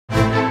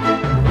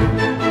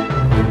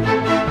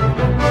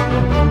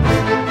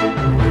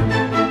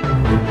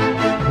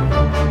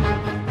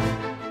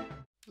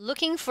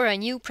Looking for a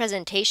new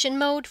presentation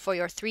mode for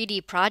your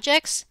 3D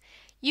projects?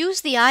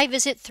 Use the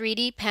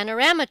iVisit3D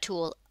Panorama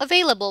tool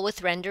available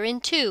with Render in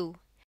 2.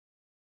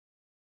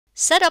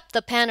 Set up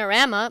the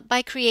panorama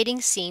by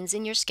creating scenes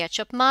in your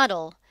Sketchup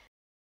model.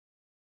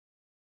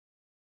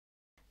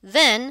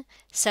 Then,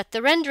 set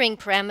the rendering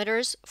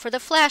parameters for the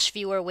Flash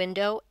Viewer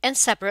window and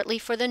separately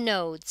for the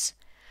nodes.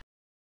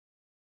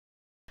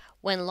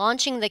 When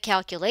launching the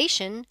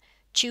calculation,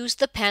 choose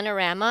the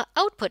panorama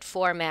output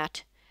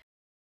format.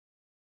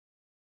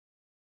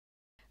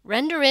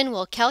 Render in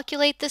will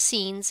calculate the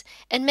scenes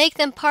and make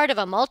them part of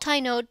a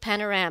multi-node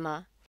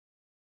panorama.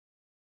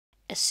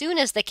 As soon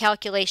as the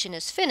calculation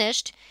is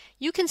finished,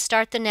 you can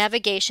start the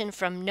navigation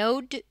from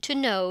node to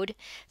node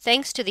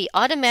thanks to the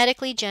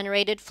automatically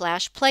generated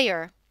Flash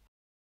player.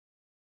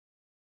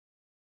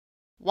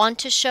 Want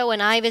to show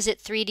an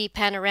iVisit3D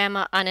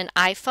panorama on an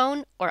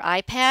iPhone or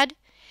iPad?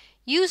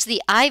 Use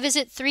the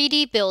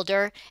iVisit3D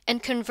Builder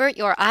and convert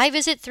your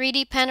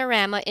iVisit3D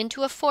panorama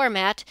into a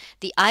format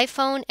the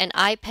iPhone and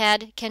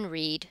iPad can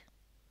read.